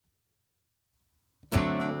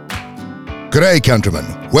G'day countrymen,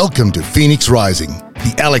 welcome to Phoenix Rising,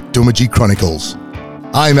 the Alec Dumaji Chronicles.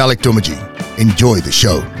 I'm Alec Dumaji. Enjoy the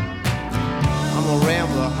show. I'm a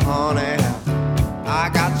rambler, honey.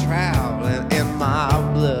 I got traveling in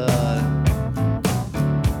my blood.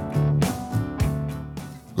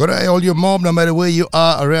 G'day all your mob, no matter where you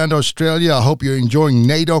are around Australia. I hope you're enjoying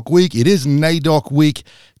NAIDOC Week. It is NAIDOC Week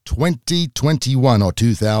 2021 or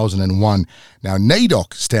 2001. Now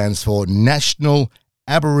NAIDOC stands for National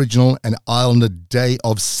Aboriginal and Islander Day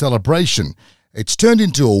of Celebration. It's turned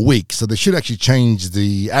into a week, so they should actually change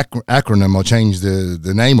the acronym or change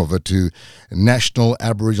the name of it to National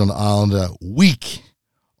Aboriginal and Islander Week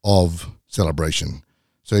of Celebration.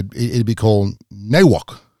 So it'd be called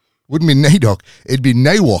NAIWOC. Wouldn't be NAIDOC, it'd be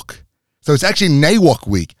NAIWOC. So it's actually NAIWOC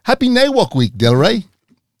Week. Happy NAIWOC Week, Delray.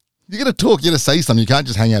 You got to talk, you got to say something. You can't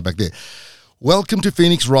just hang out back there. Welcome to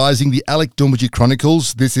Phoenix Rising, the Alec Dumaji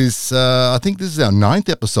Chronicles. This is, I think this is our 9th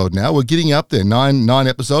episode now. We're getting up there, nine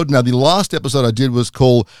episodes. Now, the last episode I did was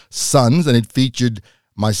called Sons, and it featured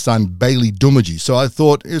my son, Bailey Dumaji. So I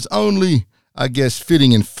thought it's only, I guess,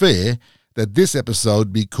 fitting and fair that this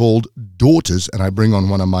episode be called Daughters, and I bring on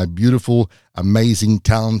one of my beautiful, amazing,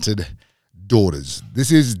 talented daughters.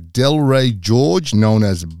 This is Delray George, known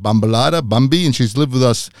as Bumbalada, Bumby, and she's lived with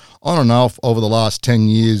us on and off over the last 10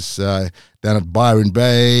 years down at Byron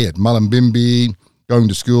Bay, at Mullumbimby, going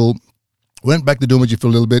to school. Went back to Dumaji for a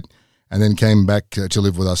little bit and then came back to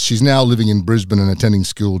live with us. She's now living in Brisbane and attending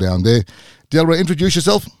school down there. Delray, introduce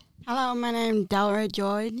yourself. Hello, my name is Delray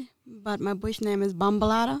George, but my bush name is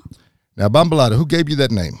Bumbalada. Now, Bumbalada, who gave you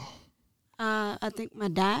that name? I think my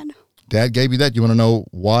dad. Dad gave you that? You want to know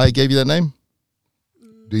why he gave you that name?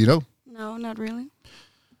 Do you know? No, not really.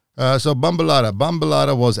 So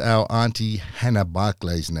Bumbalada was our Auntie Hannah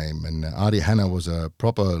Barclay's name, and Auntie Hannah was a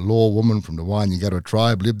proper law woman from the Wanyagara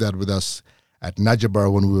tribe, lived out with us at Najabara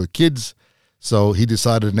when we were kids, so he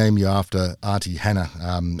decided to name you after Auntie Hannah,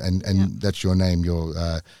 and that's your name, your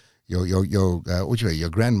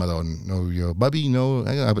grandmother, or no, your bubby, no,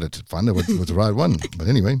 I better find out what's the right one, but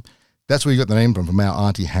anyway, that's where you got the name from our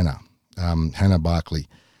Auntie Hannah, Hannah Barclay.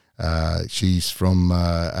 She's from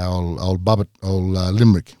our old Bubbit,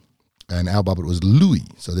 Limerick, and our Bubbit was Louis,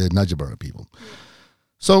 so they're Najabara people. Yeah.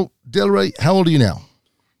 So, Delray, how old are you now?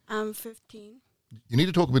 I'm 15. You need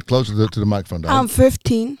to talk a bit closer to the microphone, darling. I'm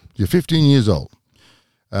 15. You're 15 years old.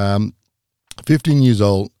 15 years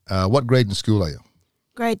old. What grade in school are you?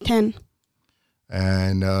 Grade 10.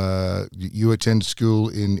 And you attend school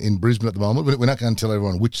in Brisbane at the moment. We're not going to tell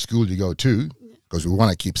everyone which school you go to because we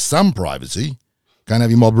want to keep some privacy. Can't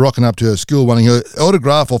have your mob rocking up to her school wanting her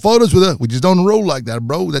autograph or photos with her. We just don't roll like that,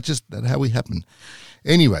 bro. That's how we happen.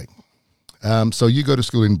 Anyway, so you go to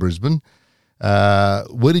school in Brisbane.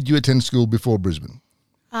 Where did you attend school before Brisbane?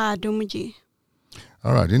 Dumaji.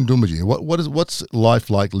 All right, in Dumaji. What's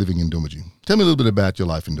life like living in Dumaji? Tell me a little bit about your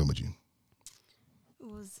life in Dumaji. It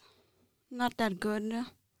was not that good.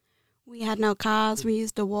 We had no cars. We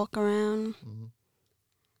used to walk around. Mm-hmm.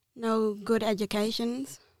 No good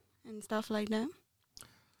educations and stuff like that.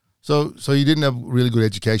 So you didn't have really good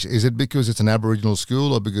education. Is it because it's an Aboriginal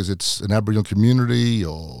school or because it's an Aboriginal community?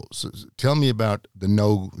 Or tell me about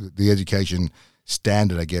the education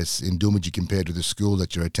standard, I guess, in Dumaji compared to the school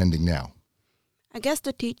that you're attending now. I guess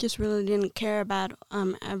the teachers really didn't care about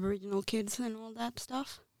Aboriginal kids and all that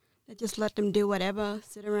stuff. They just let them do whatever,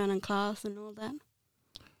 sit around in class and all that.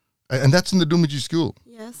 And that's in the Dumaji school?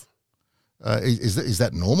 Yes. Is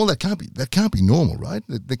that normal? That can't be normal, right?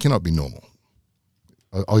 That cannot be normal.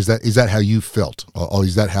 Or is that how you felt? Or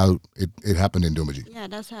is that how it happened in Dumaji? Yeah,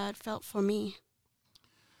 that's how it felt for me.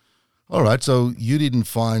 All right, so you didn't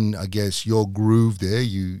find, I guess, your groove there.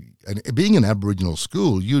 And being an Aboriginal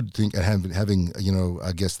school, you'd think having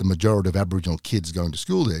I guess the majority of Aboriginal kids going to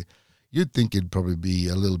school there, you'd think it'd probably be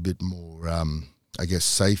a little bit more, I guess,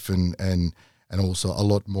 safe and also a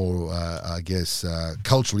lot more,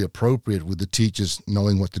 culturally appropriate with the teachers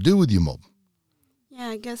knowing what to do with you, mob. Yeah,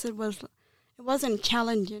 I guess it wasn't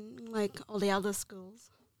challenging like all the other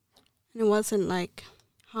schools. And it wasn't like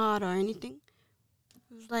hard or anything.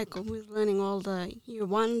 It was like we was learning all the year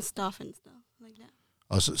one stuff and stuff like that.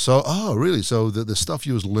 Oh, really? So the stuff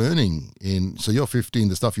you was learning so you're 15,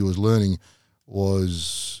 the stuff you was learning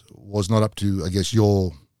was not up to, I guess,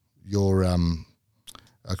 your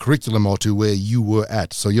curriculum or to where you were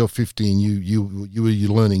at. So you're 15, you were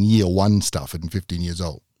learning year one stuff at 15 years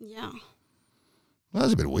old. Yeah. Well,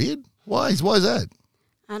 that's a bit weird. Why is that?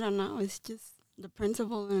 I don't know. It's just the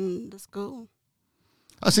principal and the school.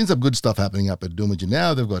 I've seen some good stuff happening up at Dumaji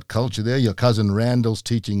now. They've got culture there. Your cousin Randall's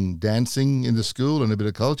teaching dancing in the school and a bit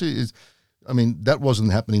of culture. I mean, that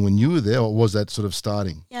wasn't happening when you were there, or was that sort of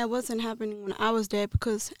starting? Yeah, it wasn't happening when I was there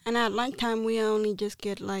and at lunchtime we only just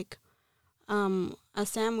get like a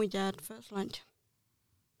sandwich at first lunch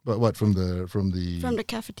But what from the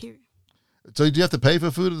cafeteria. So do you have to pay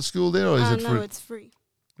for food at the school there, or is it free? No, it's free.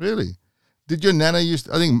 Really? Did your nana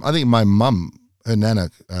I think my mum, her nana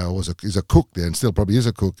is a cook there, and still probably is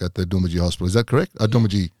a cook at the Doomadgee Hospital. Is that correct?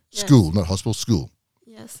 Doomadgee School, not hospital, school.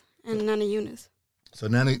 Yes, and Nana Eunice. So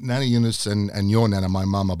Nana Eunice and your nana, my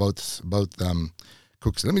mum, are both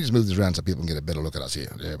cooks. Let me just move this around so people can get a better look at us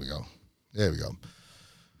here. There we go.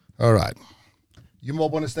 All right. You more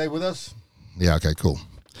want to stay with us? Yeah. Okay. Cool.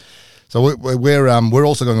 So we're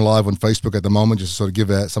also going live on Facebook at the moment, just to sort of give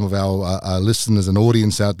some of our listeners and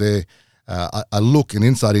audience out there a look and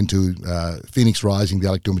insight into Phoenix Rising, the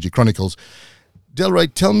Alec Doomadgee Chronicles.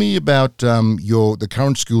 Delray, tell me about the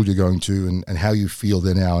current school you're going to and how you feel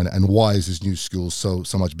there now, and why is this new school so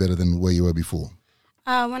much better than where you were before?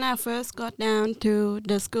 When I first got down to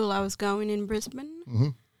the school I was going in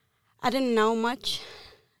Brisbane, I didn't know much.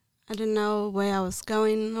 I didn't know where I was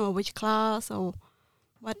going or which class or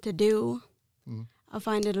what to do. I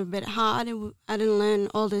find it a bit hard. I didn't learn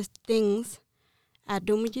all these things at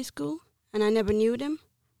Doomadgee School, and I never knew them.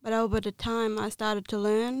 But over the time, I started to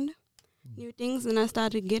learn new things, and I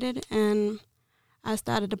started to get it, and I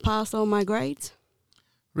started to pass all my grades.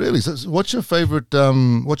 Really? So what's your favorite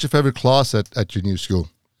class at your new school?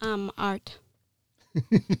 Art.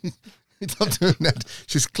 Stop doing that.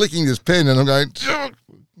 She's clicking this pen, and I'm going.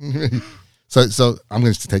 So I'm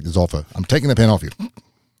going to take this off her. I'm taking the pen off you.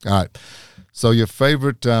 All right. So your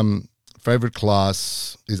favorite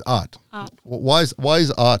class is art. Art. Why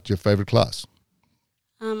is art your favorite class?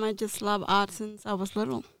 I just love art since I was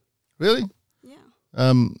little. Really?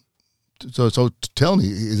 Yeah. So tell me,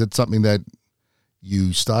 is it something that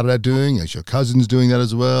you started out doing? Is your cousins doing that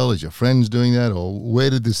as well? Is your friends doing that? Or where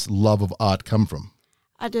did this love of art come from?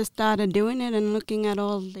 I just started doing it and looking at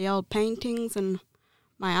all the old paintings and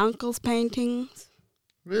my uncle's paintings.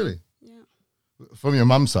 Really? Yeah. From your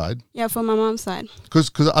mum's side? Yeah, from my mom's side.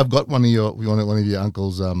 Because I've got one of your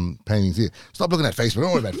uncle's paintings here. Stop looking at Facebook.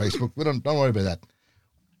 Don't worry about Facebook. Don't worry about that.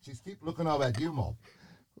 She's keep looking over at you, Mom.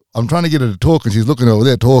 I'm trying to get her to talk, and she's looking over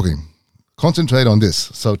there talking. Concentrate on this.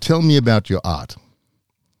 So tell me about your art.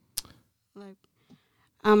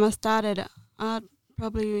 I started art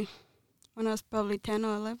probably when I was probably 10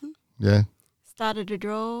 or 11. Yeah. Started to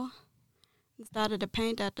draw. Started to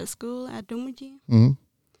paint at the school at Doomadgee. Mm-hmm.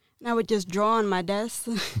 And I would just draw on my desk.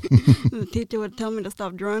 The teacher would tell me to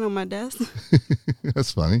stop drawing on my desk.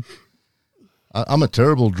 That's funny. I'm a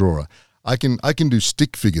terrible drawer. I can do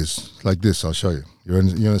stick figures like this. I'll show you. You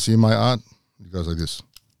want to see my art? It goes like this.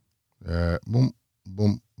 Boom,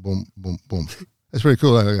 boom, boom, boom, boom. That's pretty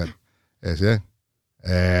cool. Look at that. Yes,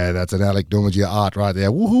 yeah. That's an Alec Doomadgee art right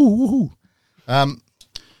there. Woohoo, woohoo.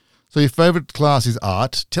 So your favorite class is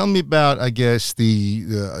art. Tell me about, I guess,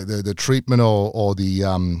 the treatment or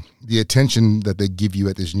the attention that they give you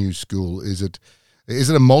at this new school. Is it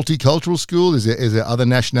a multicultural school? Is there other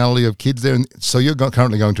nationality of kids there? And so you're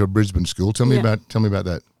currently going to a Brisbane school. Tell me about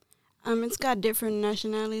that. It's got different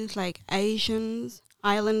nationalities like Asians,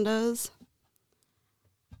 Islanders,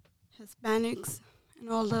 Hispanics, and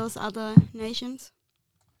all those other nations.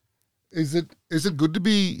 Is it good to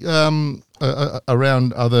be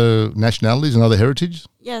around other nationalities and other heritage?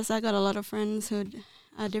 Yes, I got a lot of friends who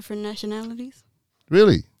are different nationalities.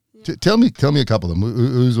 Really? Yeah. Tell me a couple of them.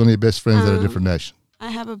 Who's one of your best friends that are different nation? I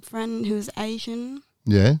have a friend who's Asian.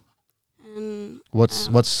 Yeah. And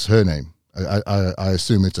what's her name? I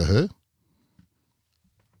assume it's a her.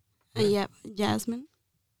 Yep, Jasmine.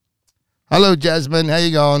 Hello, Jasmine. How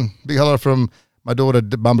you going? Big hello from my daughter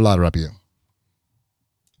Bumbalada up here.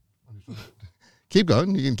 Keep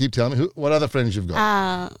going. You can keep telling me what other friends you've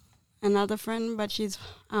got. Another friend, but she's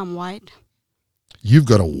white. You've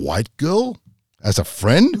got a white girl as a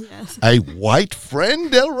friend? Yes. A white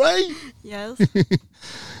friend, Delray? Yes.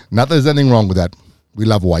 Not that there's anything wrong with that. We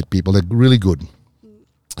love white people. They're really good.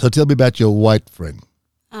 So tell me about your white friend.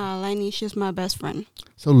 Lainey, she's my best friend.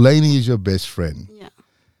 So Lainey is your best friend. Yeah.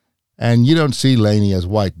 And you don't see Lainey as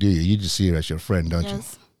white, do you? You just see her as your friend, don't you?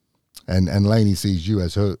 Yes. And Lainey sees you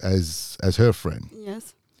as her friend.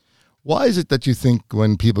 Yes. Why is it that you think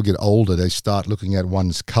when people get older, they start looking at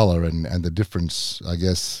one's colour and the difference, I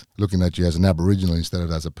guess, looking at you as an Aboriginal instead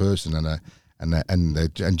of as a person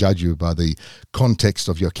and judge you by the context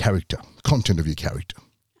of your character, content of your character?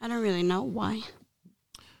 I don't really know why.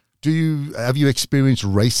 Have you experienced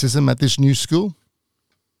racism at this new school?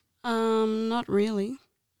 Not really.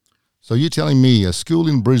 So you're telling me a school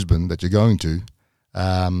in Brisbane that you're going to,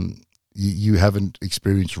 you haven't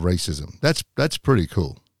experienced racism. That's pretty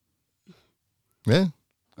cool. Yeah?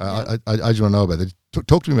 I just want to know about it.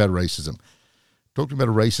 Talk to me about racism. Talk to me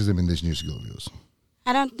about racism in this new school of yours.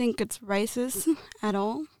 I don't think it's racist at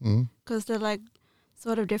all because they're like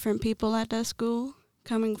sort of different people at that school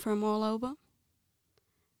coming from all over.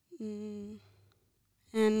 And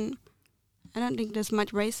I don't think there's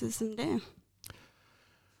much racism there.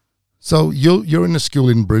 So you're in a school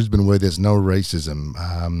in Brisbane where there's no racism.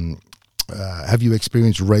 Have you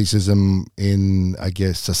experienced racism in, I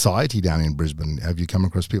guess, society down in Brisbane? Have you come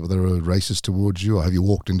across people that are racist towards you, or have you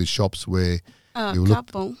walked into shops where A you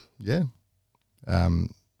couple. Yeah.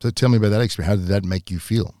 So tell me about that experience. How did that make you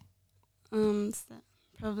feel?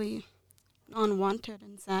 Probably unwanted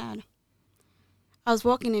and sad. I was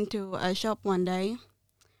walking into a shop one day,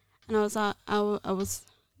 and I was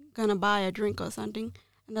gonna buy a drink or something,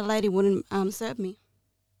 and the lady wouldn't serve me.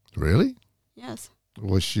 Really? Yes.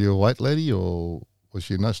 Was she a white lady or was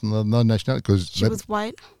she non-national? Because She was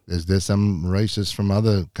white. There's some racists from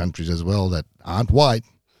other countries as well that aren't white,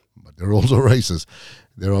 but they're also racist.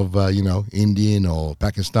 They're of Indian or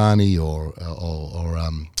Pakistani or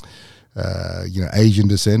Asian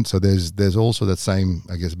descent. So there's also that same,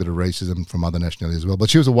 I guess, a bit of racism from other nationalities as well. But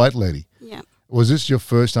she was a white lady. Yeah. Was this your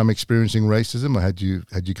first time experiencing racism, or had you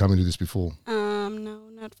come into this before? No,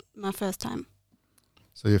 not my first time.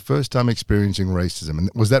 So your first time experiencing racism, and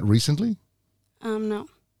was that recently? No.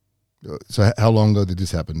 So how long ago did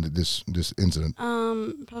this happen? This incident?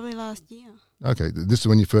 Probably last year. Okay, this is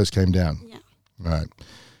when you first came down. Yeah. Right.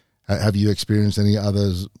 Have you experienced any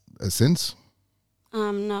others since?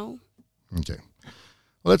 No. Okay.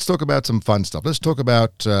 Well, let's talk about some fun stuff. Let's talk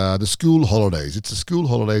about the school holidays. It's the school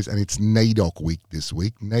holidays, and it's NAIDOC week this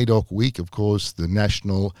week. NAIDOC week, of course, the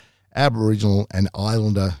National Aboriginal and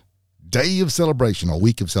Islander Day of Celebration, or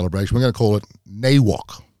Week of Celebration. We're going to call it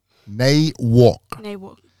NAIWOC. NAIWOC.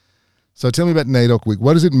 NAIWOC. So tell me about NAIDOC week.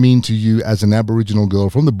 What does it mean to you as an Aboriginal girl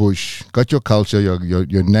from the bush? Got your culture,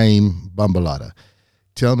 your name, Bumbalada.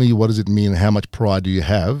 Tell me, what does it mean, and how much pride do you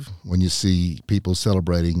have when you see people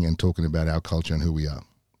celebrating and talking about our culture and who we are?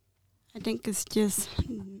 I think it's just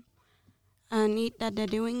neat that they're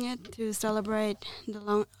doing it to celebrate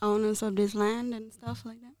the owners of this land and stuff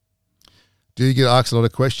like that. Do you get asked a lot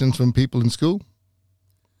of questions from people in school?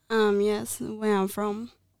 Yes, where I'm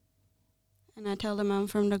from. And I tell them I'm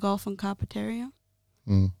from the Gulf and Carpet area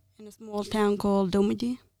in a small town called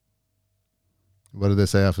Dumiji. What do they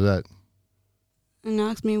say after that? And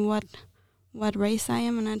ask me what race I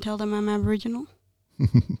am, and I tell them I'm Aboriginal.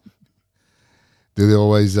 Do they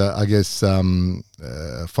always, find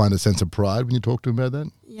a sense of pride when you talk to them about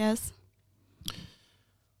that? Yes.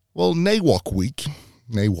 Well, NAIWOC week,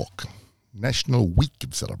 NAIWOC, National Week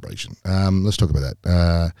of Celebration. Let's talk about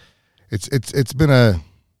that. It's been a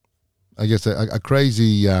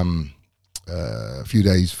crazy few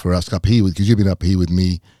days for us up here, because you've been up here with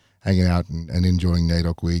me, hanging out and enjoying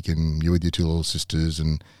NAIDOC week, and you're with your two little sisters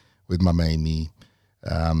and with Mum Amy.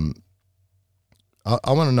 I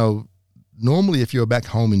want to know, normally if you're back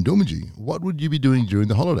home in Dumiji, what would you be doing during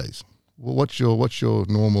the holidays? Well, what's your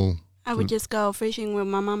normal? I would just go fishing with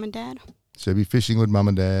my mum and dad. So you'd be fishing with Mum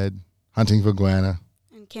and Dad, hunting for guana.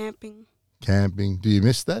 And camping. Camping. Do you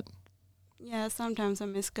miss that? Yeah, sometimes I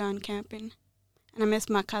miss going camping. And I miss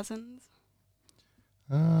my cousins.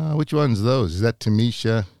 Which ones are those? Is that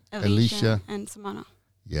Tamisha, Alicia, and Samana?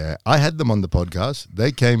 Yeah, I had them on the podcast.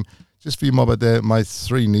 They came, just for you mob out there, my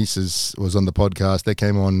three nieces was on the podcast. They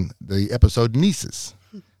came on the episode Nieces.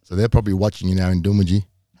 So they're probably watching you now in Dumiji.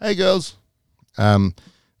 Hey, girls.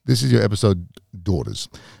 This is your episode Daughters.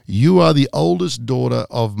 You are the oldest daughter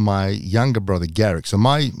of my younger brother, Garrick. So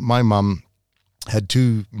my mum had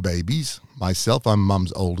two babies. Myself, I'm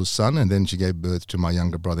Mum's oldest son, and then she gave birth to my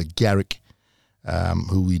younger brother, Garrick,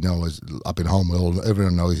 who we know as, up in home,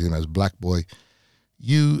 everyone knows him as Black Boy.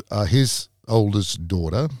 You are his oldest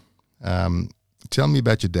daughter. Tell me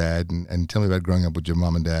about your dad, and tell me about growing up with your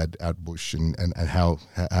mum and dad out bush, and how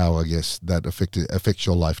I guess that affects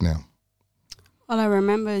your life now. All I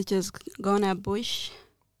remember is just going out bush.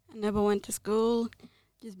 I never went to school.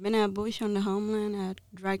 Just been out bush on the homeland at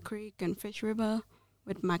Dry Creek and Fish River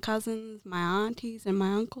with my cousins, my aunties, and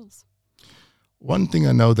my uncles. One thing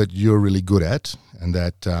I know that you're really good at, and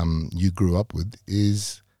that you grew up with,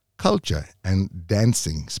 is culture and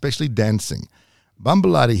dancing, especially dancing.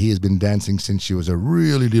 Bumbalada here has been dancing since she was a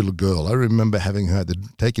really little girl. I remember having her,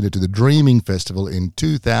 taking her to the Dreaming Festival in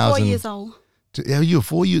 2000. 4 years old. You were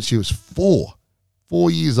 4 years? She was 4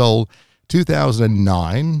 years old,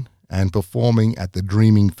 2009, and performing at the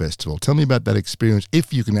Dreaming Festival. Tell me about that experience,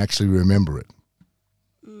 if you can actually remember it.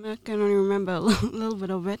 I can only remember a little bit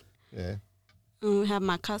of it. Yeah. We have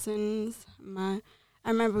my cousins. I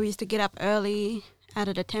remember we used to get up early out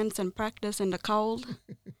of the tents and practice in the cold.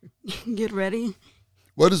 Get ready.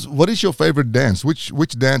 What is your favorite dance? Which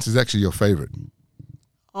dance is actually your favorite?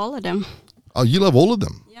 All of them. Oh, you love all of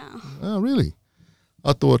them? Yeah. Oh, really?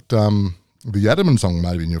 I thought the Yatterman song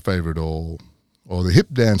might have been your favorite, or the hip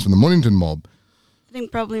dance from the Mornington Mob. I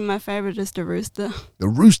think probably my favorite is the rooster. The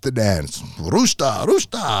rooster dance. Rooster,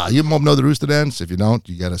 rooster. You mob know the rooster dance? If you don't,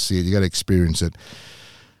 you got to see it. You got to experience it.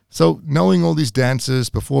 So knowing all these dances,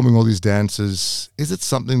 performing all these dances, is it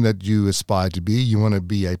something that you aspire to be? You want to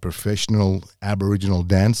be a professional Aboriginal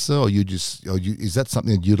dancer, or is that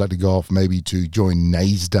something that you'd like to go off maybe to join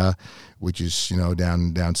NASDA, which is,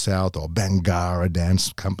 down south, or Bangara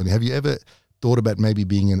Dance Company? Have you ever thought about maybe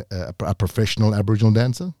being a professional Aboriginal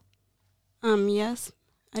dancer? Yes.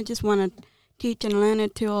 I just want to teach and learn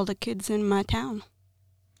it to all the kids in my town.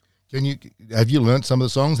 Have you learned some of the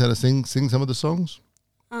songs, how to sing some of the songs?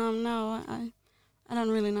 No, I don't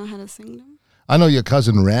really know how to sing them. I know your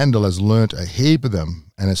cousin Randall has learnt a heap of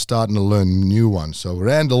them and is starting to learn new ones. So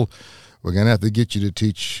Randall, we're going to have to get you to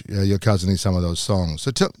teach your cousin some of those songs.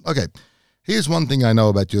 So here's one thing I know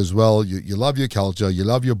about you as well. You love your culture. You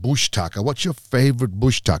love your bush tucker. What's your favourite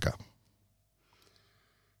bush tucker?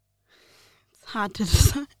 It's hard to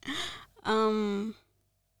decide.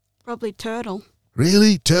 Probably turtle.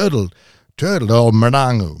 Really? Turtle, the old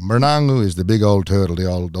Mernangu. Mernangu is the big old turtle,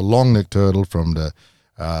 the long-necked turtle from the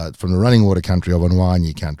running water country of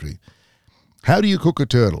Wanwanyi country. How do you cook a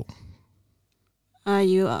turtle?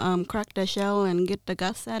 You crack the shell and get the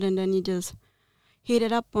guts out, and then you just heat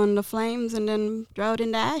it up on the flames and then throw it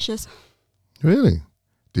in the ashes. Really?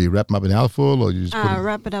 Do you wrap them up in alfoil, or you just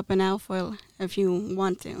wrap it up in alfoil if you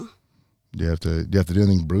want to. Do you have to do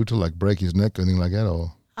anything brutal, like break his neck or anything like that,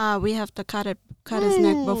 or? We have to cut his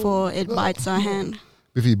neck before it bites our hand.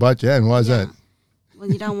 If he bites your hand, why is that? Well,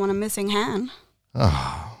 you don't want a missing hand.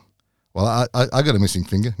 Oh, well, I got a missing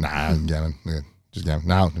finger. Nah, I'm gammon. Yeah, just gammon.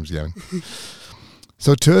 No, I'm just gammon.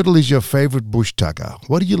 So turtle is your favourite bush tucker.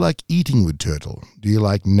 What do you like eating with turtle? Do you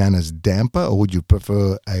like Nana's damper, or would you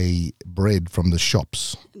prefer a bread from the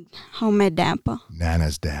shops? Homemade damper.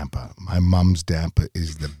 Nana's damper. My mum's damper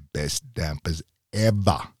is the best dampers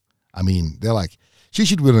ever. I mean, they're like, she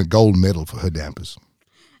should win a gold medal for her dampers.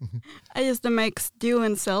 I used to make stew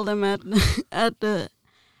and sell them at a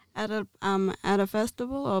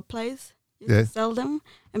festival or place. To sell them,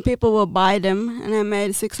 and people will buy them, and I made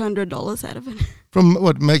 $600 out of it. From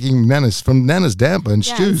what, making from Nana's damper and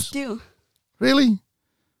stews? Stew. Really?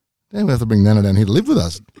 Then we have to bring Nana down here to live with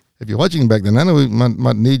us. If you're watching back then, Nana, we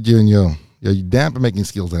might need you and your damper making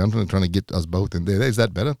skills. I'm trying to get us both in there. Is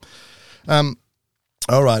that better?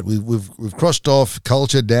 All right, we've crossed off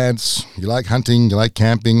culture, dance. You like hunting, you like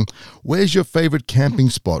camping. Where's your favourite camping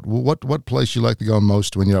spot? What place you like to go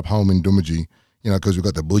most when you're up home in Doomadgee? Because we've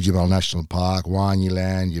got the Boodjival National Park, Wanyi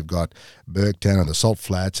Land, you've got Burketown and the Salt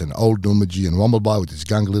Flats and Old Doomadgee and Womblebai with its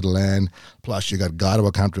Gunga Little Land. Plus you got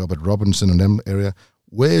Gardawa country up at Robinson and them area.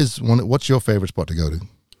 What's your favourite spot to go to?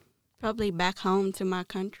 Probably back home to my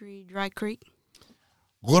country, Dry Creek.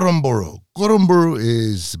 Gurumburu. Gurumburu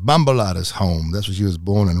is Bumbalada's home. That's where she was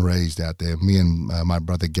born and raised out there. Me and my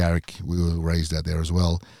brother Garrick, we were raised out there as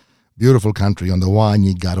well. Beautiful country on the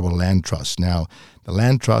Wanyi Gardawa Land Trust. Now, the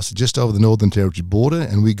Land Trust is just over the Northern Territory border,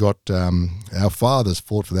 and we got our fathers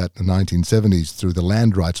fought for that in the 1970s through the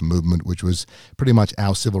land rights movement, which was pretty much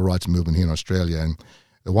our civil rights movement here in Australia. And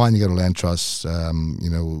the Wanyi Gardawa Land Trust,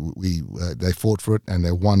 they fought for it, and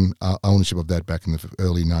they won ownership of that back in the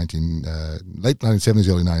late 1970s,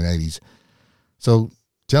 early 1980s. So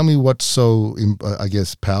tell me what's so,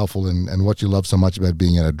 powerful and what you love so much about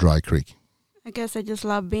being at a Dry Creek. I guess I just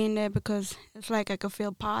love being there because it's like I could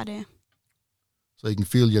feel part there. So you can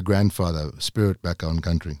feel your grandfather spirit back on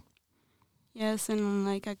country. Yes, and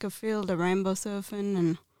like I could feel the rainbow surfing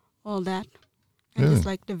and all that. I Yeah. just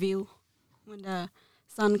like the view when the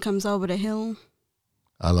sun comes over the hill.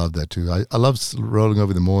 I love that too. I love rolling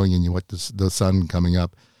over in the morning and you watch the sun coming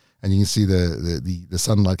up, and you can see the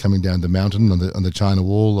sunlight coming down the mountain on the China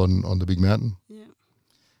Wall on the big mountain. Yeah.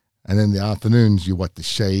 And then in the afternoons you watch the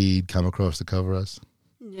shade come across to cover us.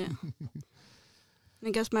 Yeah.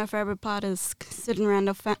 I guess my favorite part is sitting around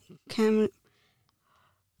the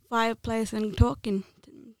fireplace and talking,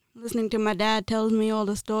 listening to my dad tells me all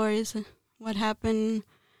the stories, what happened,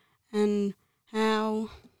 and how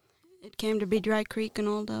it came to be Dry Creek and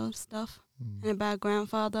all those stuff, and about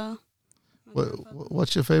grandfather.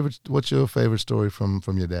 What's your favorite story from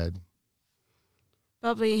your dad?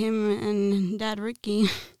 Probably him and Dad Ricky.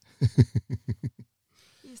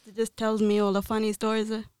 He used to just tell me all the funny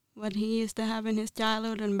stories what he used to have in his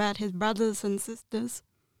childhood and about his brothers and sisters.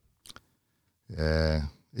 Yeah.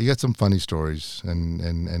 He got some funny stories,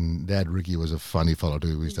 and Dad Ricky was a funny fellow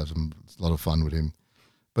too. We used to have a lot of fun with him.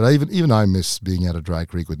 But even I miss being out at Dry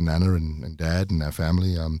Creek with Nana and Dad and our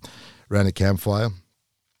family around a campfire.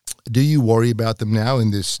 Do you worry about them now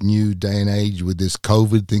in this new day and age with this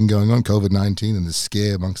COVID thing going on, COVID-19, and the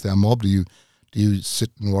scare amongst our mob? Do you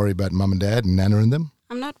sit and worry about Mum and Dad and Nana and them?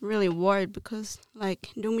 I'm not really worried because,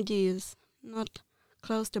 like, Doomadgee is not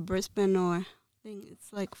close to Brisbane or thing.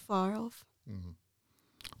 It's, like, far off. Mm-hmm.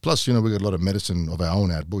 Plus, we got a lot of medicine of our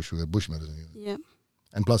own out bush. We got bush medicine here. Yeah.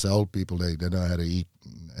 And plus, our old people, they know how to eat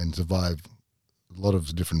and survive a lot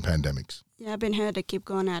of different pandemics. Yeah, I've been heard to keep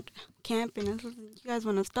going out camping. I said, you guys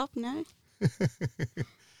want to stop now?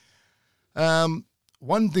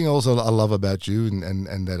 One thing also I love about you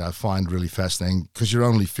and that I find really fascinating, because you're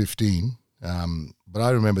only 15, but I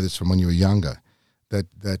remember this from when you were younger,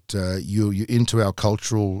 that you're into our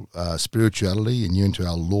cultural spirituality, and you're into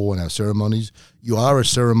our law and our ceremonies. You are a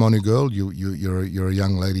ceremony girl. You're a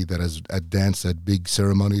young lady that has danced at big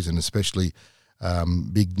ceremonies, and especially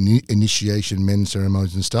big initiation men's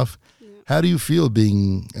ceremonies and stuff. Yeah. How do you feel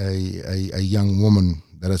being a young woman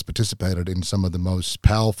that has participated in some of the most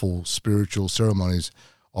powerful spiritual ceremonies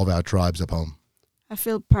of our tribes up home? I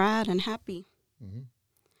feel proud and happy. Mm-hmm.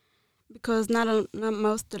 Because not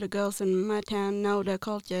most of the girls in my town know their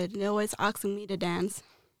culture. They're always asking me to dance.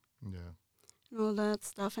 Yeah. And all that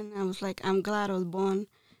stuff. And I was like, I'm glad I was born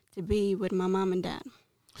to be with my mom and dad.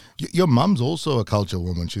 Your mum's also a culture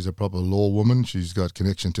woman. She's a proper law woman. She's got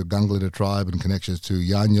connection to Gunglida tribe and connections to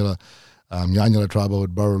Yanyala tribe over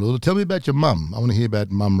at Borroloola. Tell me about your mum. I want to hear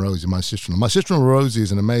about Mum Rosie, my sister-in-law. My sister-in-law Rosie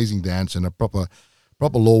is an amazing dancer and a proper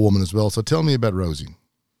law woman as well. So tell me about Rosie.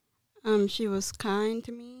 She was kind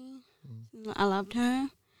to me. I loved her.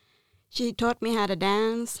 She taught me how to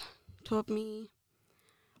dance, taught me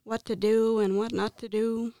what to do and what not to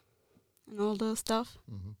do, and all those stuff.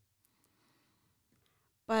 Mm-hmm.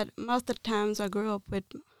 But most of the times I grew up with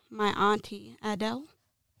my auntie, Adele.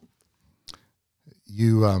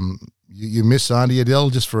 You miss Auntie Adele?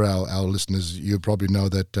 Just for our listeners, you probably know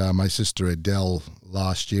that my sister Adele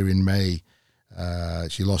last year in May,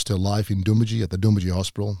 she lost her life in Doomadgee at the Doomadgee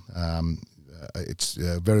Hospital. It's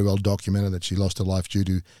very well documented that she lost her life due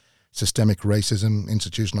to systemic racism,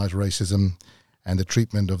 institutionalised racism, and the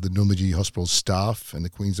treatment of the Doomadgee Hospital staff and the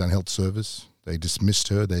Queensland Health Service. They dismissed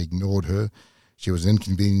her, they ignored her. She was an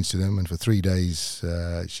inconvenience to them, and for 3 days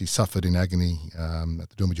she suffered in agony at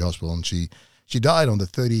the Doomadgee Hospital, and she died on the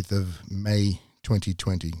 30th of May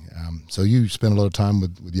 2020. So you spent a lot of time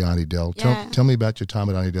with your Auntie Adele. Yeah. Tell me about your time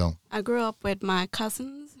with Auntie Adele. I grew up with my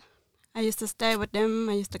cousins. I used to stay with them.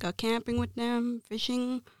 I used to go camping with them,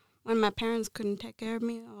 fishing when my parents couldn't take care of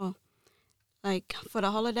me, or like for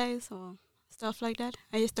the holidays or stuff like that.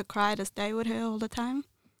 I used to cry to stay with her all the time.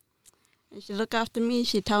 And she looked after me.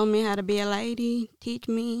 She told me how to be a lady, teach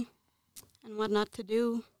me, and what not to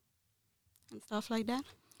do, and stuff like that.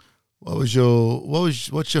 What's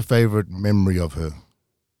your favorite memory of her?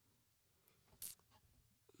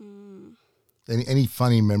 Any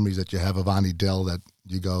funny memories that you have of Auntie Adele that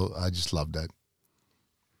you go, I just love that?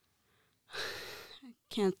 I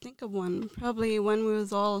can't think of one. Probably when we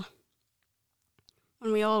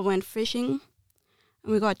all went fishing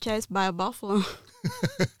and we got chased by a buffalo.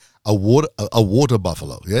 a water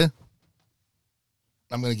buffalo, yeah?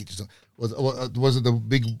 I'm going to get you some. Was it the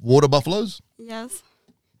big water buffaloes? Yes.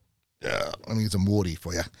 Yeah, let me get some water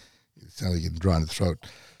for you. It sounds like you're dry in the throat.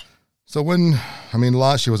 So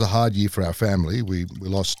last year was a hard year for our family. We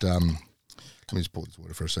lost, let me just pour this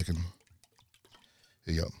water for a second.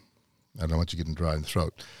 Here you go. I don't want you getting dry in the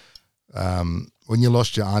throat. When you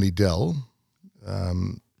lost your Auntie Adele,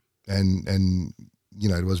 and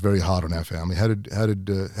it was very hard on our family. How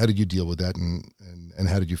did you deal with that, and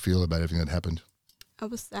how did you feel about everything that happened? I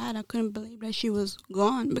was sad. I couldn't believe that she was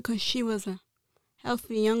gone because she was a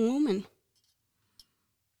healthy young woman.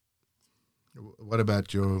 What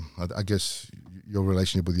about your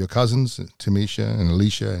relationship with your cousins, Tamisha and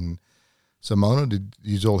Alicia and Simona? Did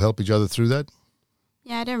you all help each other through that?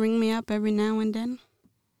 Yeah, they ring me up every now and then.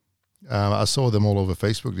 I saw them all over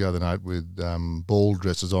Facebook the other night with ball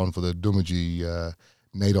dresses on for the Doomadgee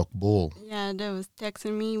NAIDOC ball. Yeah, they was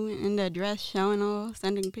texting me in their dress, showing off,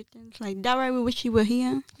 sending pictures. Like, Dara, we wish you were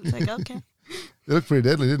here. I was like, okay. They looked pretty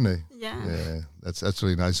deadly, didn't they? Yeah. Yeah, that's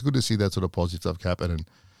really nice. It's good to see that sort of positive stuff happen,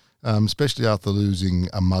 and especially after losing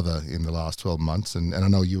a mother in the last 12 months. And I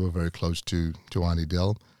know you were very close to Auntie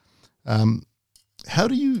Adele. How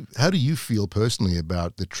do you feel personally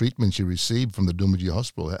about the treatment you received from the Doomadgee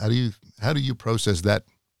Hospital? How do you process that?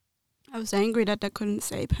 I was angry that I couldn't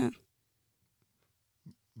save her.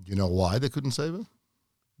 You know why they couldn't save her?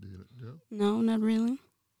 Do you know? No, not really.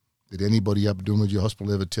 Did anybody up at Doomadgee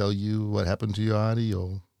Hospital ever tell you what happened to your auntie?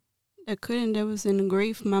 Or I couldn't. I was in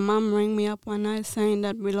grief. My mom rang me up one night saying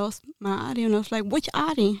that we lost my auntie. And I was like, which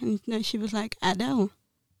auntie? And then she was like, Adele.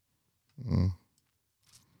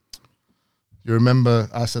 You remember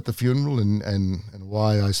us at the funeral and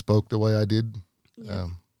why I spoke the way I did? Yeah.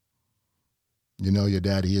 You know your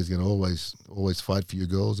dad here is going to always fight for your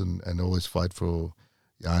girls and always fight for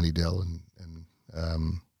your Auntie Dell.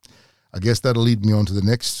 And I guess that'll lead me on to the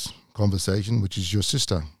next conversation, which is your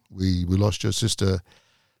sister. We lost your sister,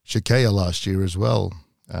 Shakaya, last year as well.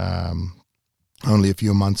 Only a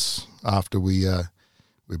few months after we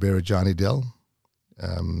buried Johnny Dell.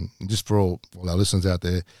 Just for all our listeners out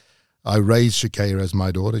there, I raised Shakaya as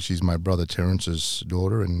my daughter. She's my brother Terrence's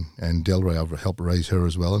daughter, and Delray, I've helped raise her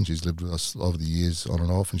as well, and she's lived with us over the years on and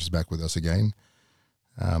off, and she's back with us again.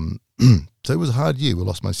 So it was a hard year. We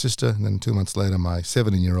lost my sister, and then 2 months later, my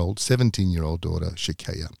 17-year-old daughter,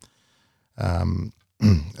 Shakaya. I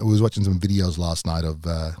was watching some videos last night of,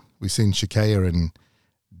 we seen Shakaya and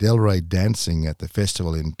Delray dancing at the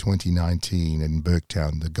festival in 2019 in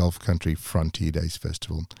Burketown, the Gulf Country Frontier Days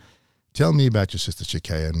Festival. Tell me about your sister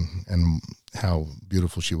Shakaya and how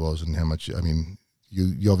beautiful she was and how much, I mean,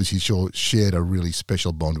 you obviously shared a really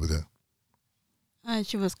special bond with her.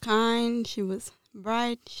 She was kind, she was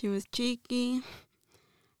bright, she was cheeky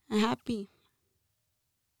and happy.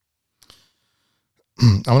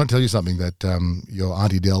 I want to tell you something that your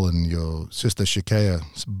Auntie Dell and your sister Shakaya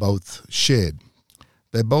both shared.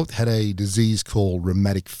 They both had a disease called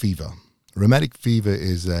rheumatic fever. Rheumatic fever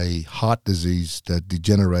is a heart disease that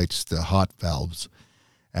degenerates the heart valves,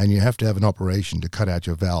 and you have to have an operation to cut out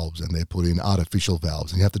your valves, and they put in artificial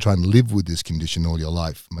valves, and you have to try and live with this condition all your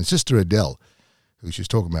life. My sister Adele, who she was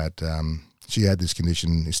talking about, she had this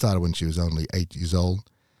condition. It started when she was only 8 years old.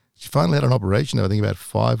 She finally had an operation, I think about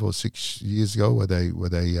 5 or 6 years ago, where they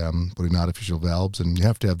put in artificial valves, and you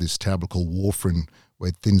have to have this tablet called warfarin, where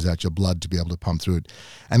it thins out your blood to be able to pump through it.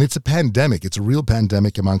 And it's a pandemic. It's a real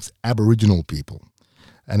pandemic amongst Aboriginal people.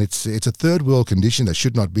 And it's a third world condition that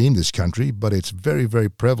should not be in this country, but it's very, very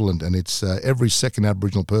prevalent. And it's every second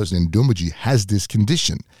Aboriginal person in Doomadgee has this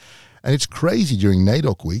condition. And it's crazy during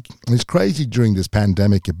NAIDOC week. And it's crazy during this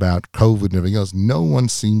pandemic about COVID and everything else. No one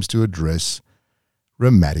seems to address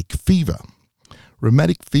rheumatic fever.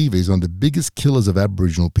 Rheumatic fever is one of the biggest killers of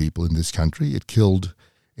Aboriginal people in this country. It killed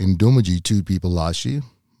in Doomadgee 2 people last year,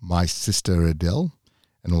 my sister Adele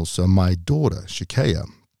and also my daughter Shakaya.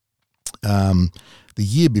 The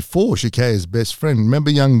year before, Shakaya's best friend, remember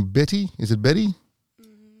young Betty? Is it Betty?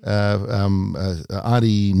 Mm-hmm.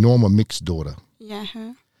 Auntie Norma Mick's daughter. Yeah,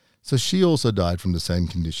 her. So she also died from the same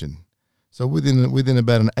condition. So within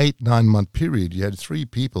about an 8-9 month period, you had 3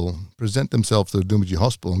 people present themselves to the Doomadgee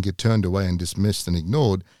Hospital and get turned away and dismissed and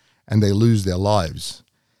ignored, and they lose their lives.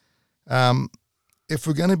 If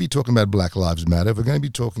we're going to be talking about Black Lives Matter, if we're going to be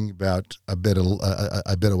talking about a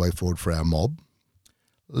better way forward for our mob,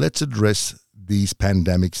 let's address these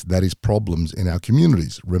pandemics, that is problems in our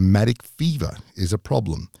communities. Rheumatic fever is a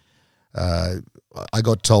problem. I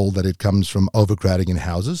got told that it comes from overcrowding in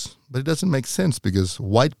houses, but it doesn't make sense because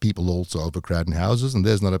white people also overcrowd in houses, and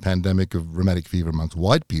there's not a pandemic of rheumatic fever amongst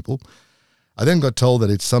white people. I then got told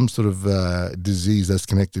that it's some sort of disease that's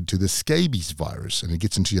connected to the scabies virus, and it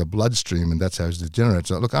gets into your bloodstream, and that's how it degenerates.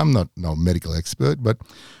 So, look, I'm not no medical expert, but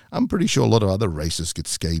I'm pretty sure a lot of other races get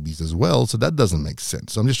scabies as well, so that doesn't make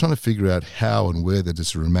sense. So I'm just trying to figure out how and where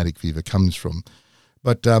this rheumatic fever comes from.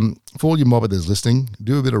 But for all you mobbers listening,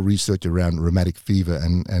 do a bit of research around rheumatic fever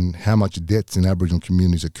and how much deaths in Aboriginal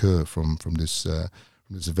communities occur from this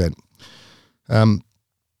event.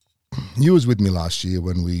 You was with me last year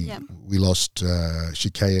when we lost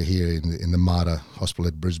Shakaya here in the Mater Hospital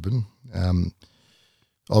at Brisbane.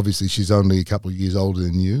 Obviously, she's only a couple of years older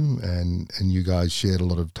than you, and you guys shared a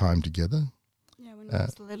lot of time together. Yeah, when I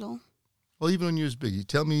was little. Well, even when you was big,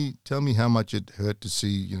 tell me how much it hurt to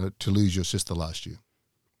see, to lose your sister last year.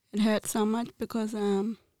 It hurt so much because I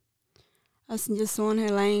just saw her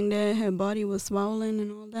laying there. Her body was swollen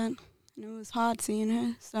and all that, and it was hard seeing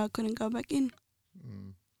her, so I couldn't go back in.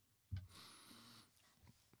 Mm.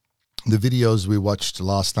 The videos we watched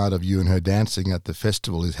last night of you and her dancing at the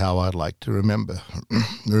festival is how I'd like to remember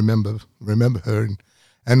her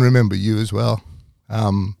and remember you as well.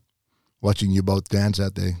 Watching you both dance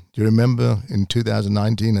out there. Do you remember in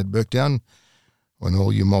 2019 at Burketown when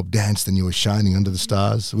all your mob danced and you were shining under the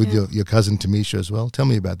stars with your cousin Tamisha as well? Tell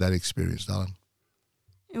me about that experience, darling.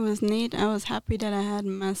 It was neat. I was happy that I had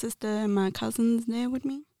my sister and my cousins there with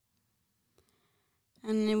me.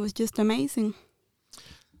 and it was just amazing.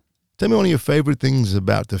 Tell me one of your favourite things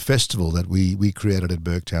about the festival that we created at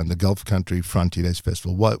Burketown, the Gulf Country Frontier Days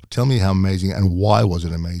Festival. Tell me how amazing and why was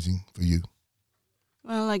it amazing for you?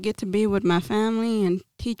 Well, I get to be with my family and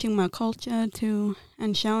teaching my culture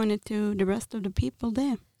and showing it to the rest of the people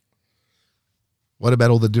there. What about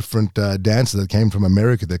all the different dancers that came from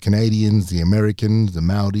America, the Canadians, the Americans, the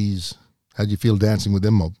Maoris? How did you feel dancing with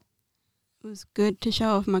them, Mob? It was good to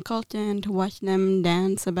show off my culture and to watch them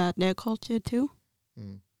dance about their culture too.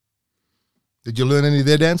 Did you learn any of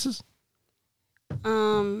their dances?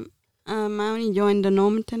 I only joined the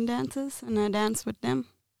Normanton dances and I danced with them.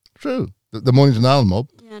 True. The Mornington Island Mob?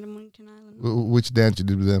 Yeah, the Mornington Island. Which dance you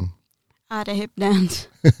did with them? The hip dance.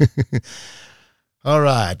 All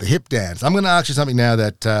right, the hip dance. I'm going to ask you something now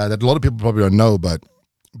that a lot of people probably don't know, but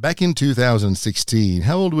back in 2016,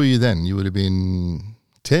 how old were you then? You would have been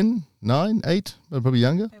 10, 9, 8, or probably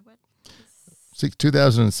younger?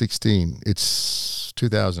 2016. It's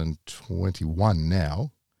 2021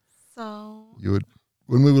 now. So you would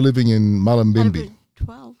when we were living in Mullumbimby.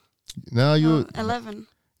 12. No, you were 11.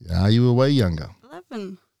 Yeah, you were way younger.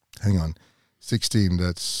 11. Hang on, 16.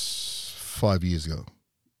 That's 5 years ago.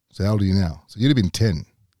 So how old are you now? So you'd have been 10.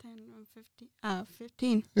 10 or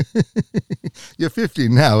 15. 15. You're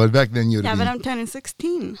 15 now, but back then you'd have been... but I'm turning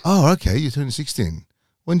 16. Oh, okay, you're turning 16.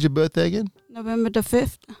 When's your birthday again? November the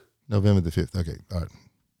 5th. November the 5th. Okay, all right.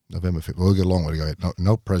 November 5th. We'll get a long way to go.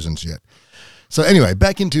 No presents yet. So anyway,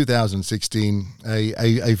 back in 2016,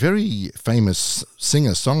 a very famous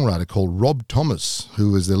singer-songwriter called Rob Thomas,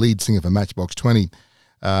 who was the lead singer for Matchbox 20,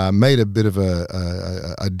 made a bit of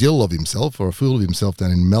a dill of himself or a fool of himself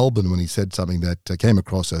down in Melbourne when he said something that came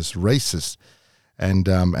across as racist. And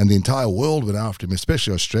the entire world went after him,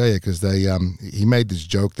 especially Australia, because he made this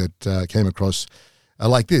joke that came across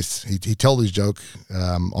like this. He told his joke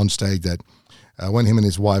on stage that when him and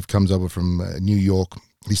his wife comes over from New York,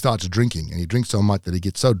 he starts drinking, and he drinks so much that he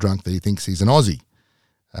gets so drunk that he thinks he's an Aussie.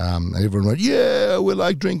 And everyone went, yeah, we're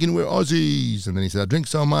like drinking, we're Aussies. And then he said, I drink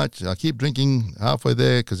so much, I keep drinking halfway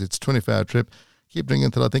there because it's a 24-hour trip. Keep drinking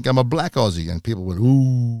until I think I'm a black Aussie. And people went,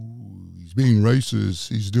 ooh, he's being racist.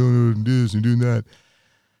 He's doing this and doing that.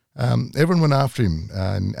 Everyone went after him.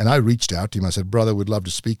 And I reached out to him. I said, brother, we'd love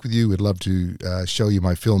to speak with you. We'd love to show you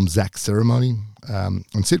my film, Zach's Ceremony,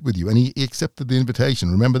 and sit with you. And he accepted the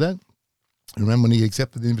invitation. Remember that? Remember when he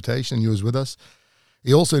accepted the invitation and he was with us?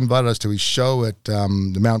 He also invited us to his show at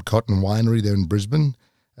the Mount Cotton Winery there in Brisbane.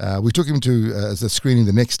 We took him to as a screening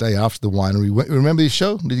the next day after the winery. Remember his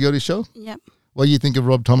show? Did you go to his show? Yep. What do you think of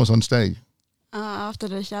Rob Thomas on stage? After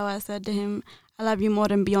the show, I said to him, I love you more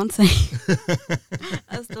than Beyonce.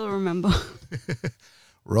 I still remember.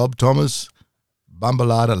 Rob Thomas,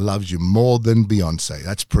 Bumbalada loves you more than Beyonce.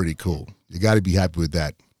 That's pretty cool. You got to be happy with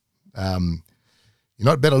that. You're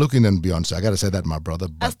not better looking than Beyonce. I got to say that, my brother.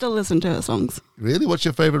 I still listen to her songs. Really? What's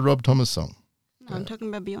your favorite Rob Thomas song? No, I'm talking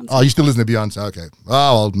about Beyonce. Oh, you still listen to Beyonce? Okay.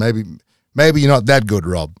 Oh, well, maybe you're not that good,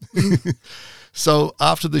 Rob. So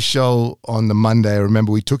after the show on the Monday, I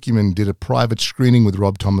remember we took him and did a private screening with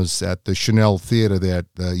Rob Thomas at the Chanel Theatre there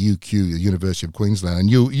at the UQ, the University of Queensland. And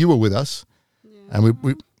you were with us. Yeah. And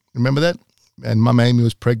we remember that? And Mum Amy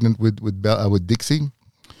was pregnant with Dixie.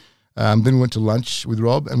 Then we went to lunch with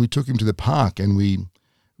Rob and we took him to the park and we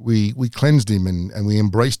cleansed him and we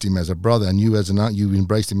embraced him as a brother, and you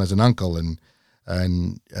embraced him as an uncle, and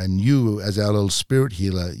you as our little spirit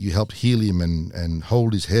healer, you helped heal him and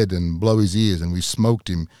hold his head and blow his ears, and we smoked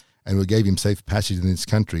him and we gave him safe passage in this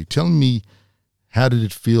country. Tell me, how did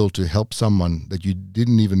it feel to help someone that you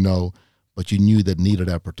didn't even know but you knew that needed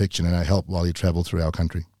our protection and our help while you traveled through our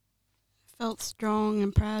country? I felt strong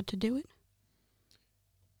and proud to do it.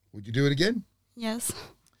 Would you do it again? Yes.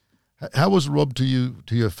 How was Rob to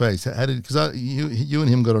your face? Because you and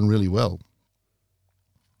him got on really well.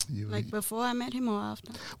 Like before I met him or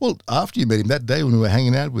after? Well, after you met him, that day when we were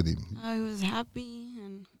hanging out with him. I was happy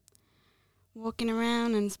and walking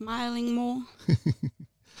around and smiling more.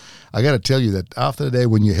 I got to tell you that after the day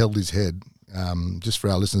when you held his head, just for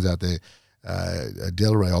our listeners out there,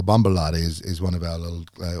 Delray or Bumbalada is one of our little,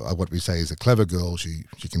 what we say is a clever girl. She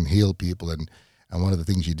can heal people, and one of the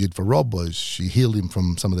things she did for Rob was she healed him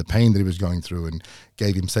from some of the pain that he was going through and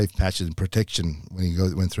gave him safe passage and protection when he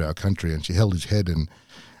went through our country. And she held his head. And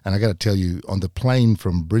I got to tell you, on the plane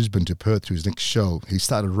from Brisbane to Perth to his next show, he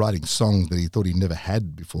started writing songs that he thought he never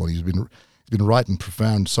had before. He's been writing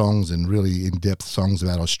profound songs and really in-depth songs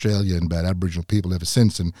about Australia and about Aboriginal people ever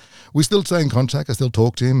since. And we still stay in contact. I still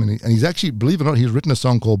talk to him. And he's actually, believe it or not, he's written a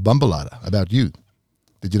song called Bumbalada about you.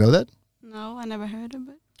 Did you know that? No, I never heard of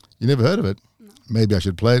it. You never heard of it? No. Maybe I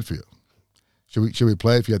should play it for you. Should we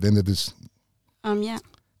play it for you at the end of this Yeah.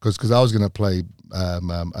 Because I was going to play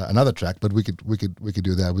another track, but we could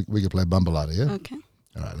do that. We could play Bumbalada, yeah? Okay.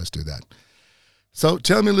 All right, let's do that. So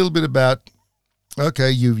tell me a little bit about,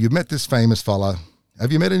 okay, you met this famous fella.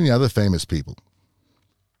 Have you met any other famous people?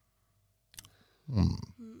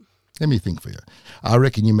 Let me think for you. I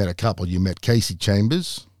reckon you met a couple. You met Casey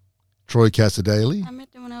Chambers, Troy Casadale. I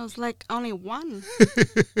met them when I was like only 1.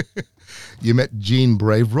 You met Jean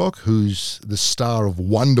Braverock, who's the star of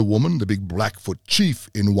Wonder Woman, the big Blackfoot chief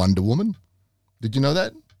in Wonder Woman. Did you know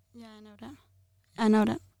that? Yeah, I know that. I know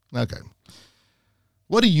that. Okay.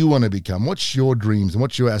 What do you want to become? What's your dreams and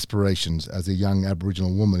what's your aspirations as a young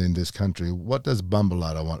Aboriginal woman in this country? What does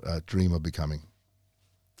Bumbalada dream of becoming?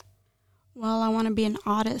 Well, I want to be an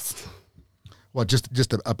artist. What,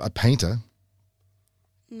 just a painter?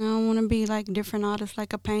 No, I want to be like different artists,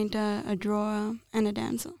 like a painter, a drawer, and a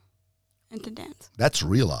dancer, and to dance. That's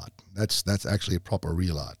real art. That's actually a proper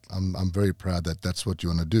real art. I'm very proud that that's what you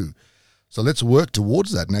want to do. So let's work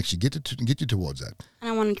towards that and actually get you towards that. And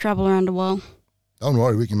I want to travel around the world. Don't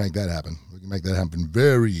worry, we can make that happen. We can make that happen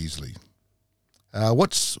very easily.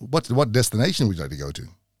 What destination would you like to go to?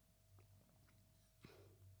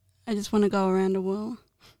 I just want to go around the world.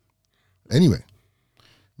 Anyway,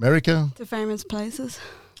 America, To famous places.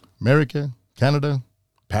 Canada,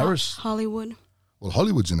 Paris. Hollywood. Well,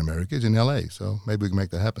 Hollywood's in America. It's in LA, so maybe we can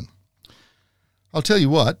make that happen. I'll tell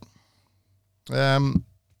you what.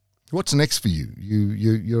 What's next for you?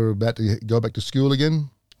 You're about to go back to school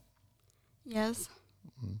again? Yes.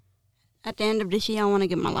 At the end of this year, I want to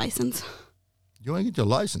get my license. You want to get your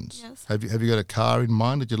license? Yes. Have you got a car in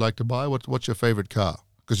mind that you'd like to buy? What's your favorite car?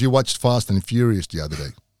 Because you watched Fast and Furious the other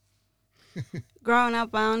day. Growing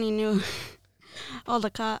up, I only knew all the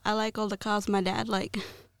car. I like all the cars my dad like.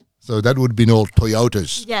 So that would be all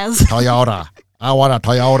Toyotas. Yes. Toyota. I want a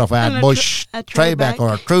Toyota for And that a Bush a Trayback Trayback.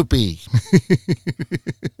 or a Troopy.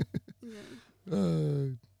 Yeah.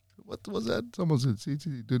 What was that? Someone said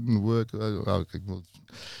it didn't work. Okay, well,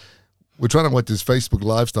 we're trying to watch this Facebook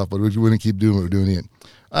Live stuff, but we're going to keep doing what we're doing here.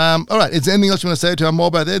 All right. Is there anything else you want to say to our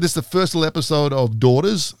mob out there? This is the first little episode of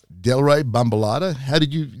Daughters, Delray, Bumbalada. How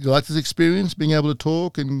did you like this experience, being able to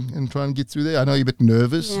talk and try and get through there? I know you're a bit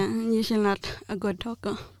nervous. Yeah, I'm usually not a good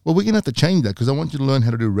talker. Well, we're going to have to change that because I want you to learn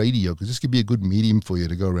how to do radio because this could be a good medium for you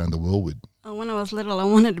to go around the world with. When I was little, I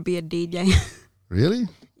wanted to be a DJ. Really?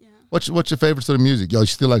 Yeah. What's your favorite sort of music? You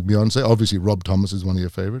still like Beyonce? Obviously, Rob Thomas is one of your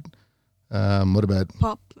favorite. What about?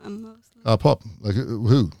 Pop, mostly. Pop. Like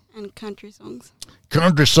who? And country songs.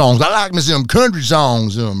 Country songs. I like me some country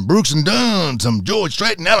songs. Brooks and Dunn, some George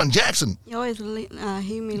Strait and Alan Jackson. You always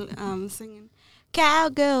hear me singing,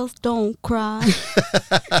 "Cowgirls don't cry."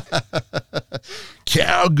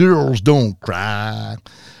 Cowgirls don't cry.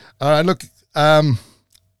 All right, look.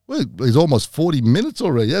 Well, it's almost 40 minutes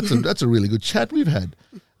already. That's a really good chat we've had.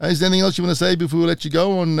 Is there anything else you want to say before we let you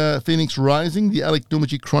go on Phoenix Rising, the Alec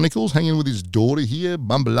Dumachi Chronicles, hanging with his daughter here,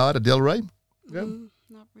 Bumbalada Delray? Yeah.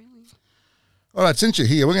 Not really. All right, since you're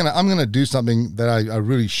here, I'm gonna do something that I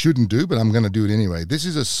really shouldn't do, but I'm gonna do it anyway. This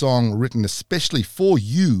is a song written especially for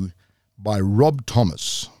you by Rob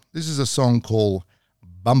Thomas. This is a song called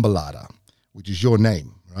Bumbalada, which is your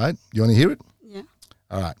name, right? You want to hear it? Yeah.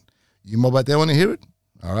 All right. You mob out there want to hear it?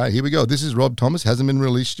 All right, here we go. This is Rob Thomas. Hasn't been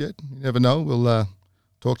released yet. You never know. We'll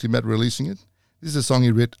talk to him about releasing it. This is a song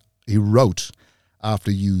he wrote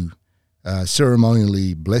after you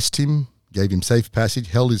ceremonially blessed him, gave him safe passage,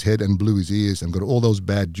 held his head and blew his ears and got all those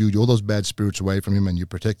bad juju, all those bad spirits away from him, and you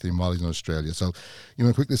protected him while he's in Australia. So you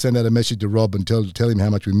want to quickly send out a message to Rob and tell him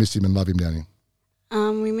how much we miss him and love him down here.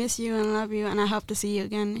 We miss you and love you, and I hope to see you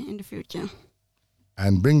again in the future.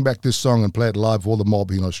 And bring back this song and play it live for all the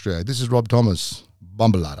mob here in Australia. This is Rob Thomas,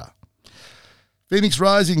 Bumbalada. Phoenix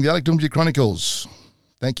Rising, the Alec Dumachi Chronicles.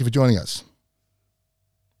 Thank you for joining us.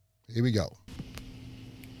 Here we go.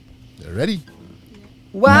 You ready?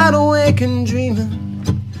 Wide awake and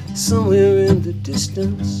dreaming, somewhere in the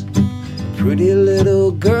distance, a pretty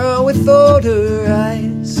little girl with older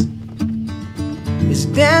eyes is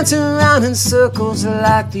dancing around in circles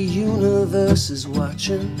like the universe is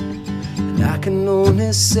watching, and I can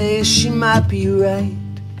only say she might be right.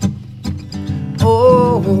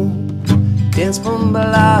 Oh, dance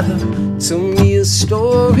Bumbalada, tell me a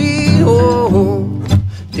story. Oh,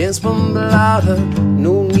 dance Bumbalada,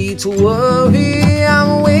 no need to worry.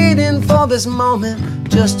 I'm waiting for this moment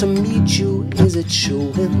just to meet you. Is it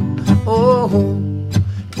showing? Oh,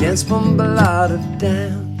 dance Bumbalada,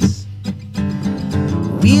 dance.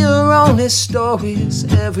 We are only stories,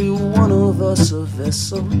 every one of us a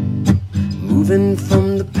vessel, moving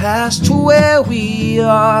from the past to where we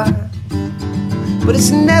are. but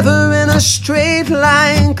it's never in a straight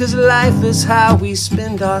line, 'cause life is how we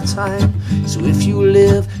spend our time. So if you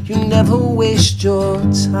live, you never waste your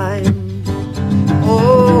time.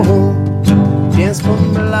 Oh, dance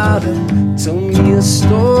Bumbalada, tell me a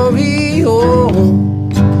story. Oh,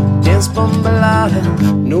 dance Bumbalada,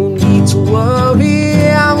 no need to worry.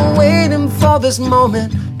 I'm waiting for this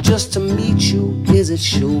moment just to meet you. Is it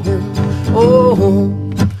showing? Oh,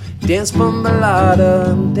 dance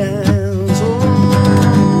Bumbalada, dance. Oh,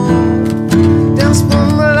 dance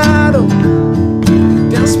Bumbalada,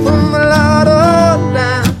 dance Bumbalada,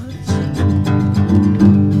 dance.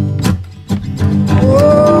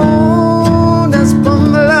 Oh, dance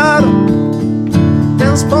Bumbalada,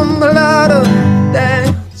 dance Bumbalada.